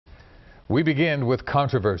We begin with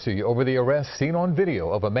controversy over the arrest seen on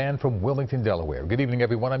video of a man from Wilmington, Delaware. Good evening,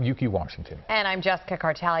 everyone. I'm Yuki Washington. And I'm Jessica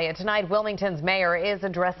Cartalia. Tonight, Wilmington's mayor is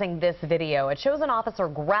addressing this video. It shows an officer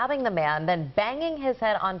grabbing the man, then banging his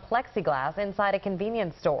head on plexiglass inside a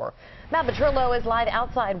convenience store. Matt Petrillo is live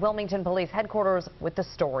outside Wilmington Police Headquarters with the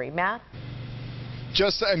story. Matt?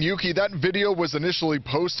 Jess and Yuki, that video was initially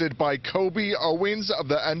posted by Kobe Owens of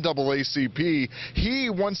the NAACP. He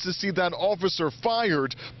wants to see that officer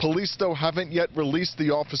fired. Police, though, haven't yet released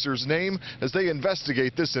the officer's name as they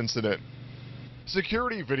investigate this incident.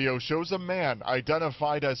 Security video shows a man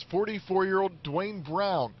identified as 44-year-old Dwayne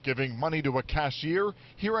Brown giving money to a cashier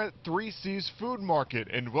here at 3C's Food Market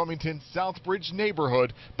in Wilmington's Southbridge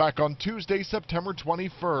neighborhood back on Tuesday, September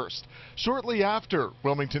 21st. Shortly after,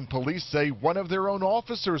 Wilmington police say one of their own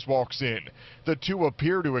officers walks in. The two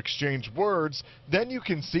appear to exchange words. Then you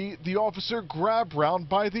can see the officer grab Brown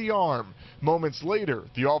by the arm. Moments later,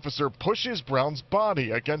 the officer pushes Brown's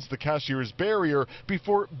body against the cashier's barrier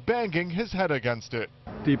before banging his head against it.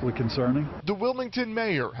 Deeply concerning. The Wilmington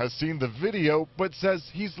mayor has seen the video but says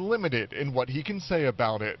he's limited in what he can say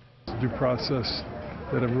about it. Due process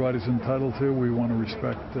that everybody's entitled to. We want to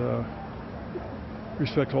respect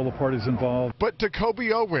all the parties involved. But to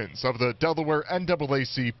Kobe Owens of the Delaware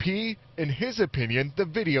NAACP, in his opinion, the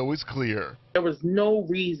video is clear. There was no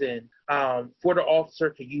reason for the officer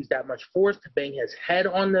to use that much force to bang his head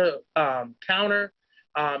on the counter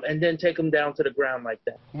and then take him down to the ground like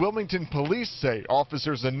that. Wilmington police say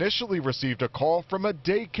officers initially received a call from a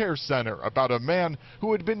daycare center about a man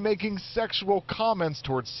who had been making sexual comments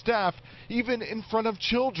towards staff, even in front of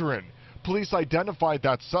children. Police identified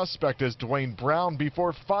that suspect as Dwayne Brown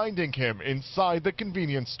before finding him inside the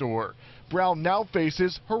convenience store. Brown now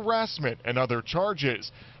faces harassment and other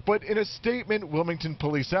charges. But in a statement, Wilmington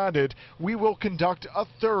police added, "We will conduct a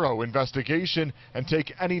thorough investigation and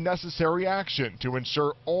take any necessary action to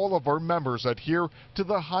ensure all of our members adhere to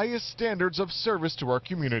the highest standards of service to our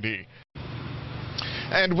community."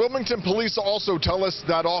 And Wilmington police also tell us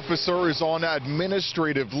that officer is on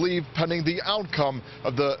administrative leave pending the outcome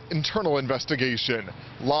of the internal investigation.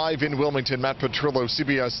 Live in Wilmington, Matt Petrillo,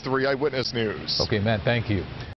 CBS 3 Eyewitness News. Okay, Matt, thank you.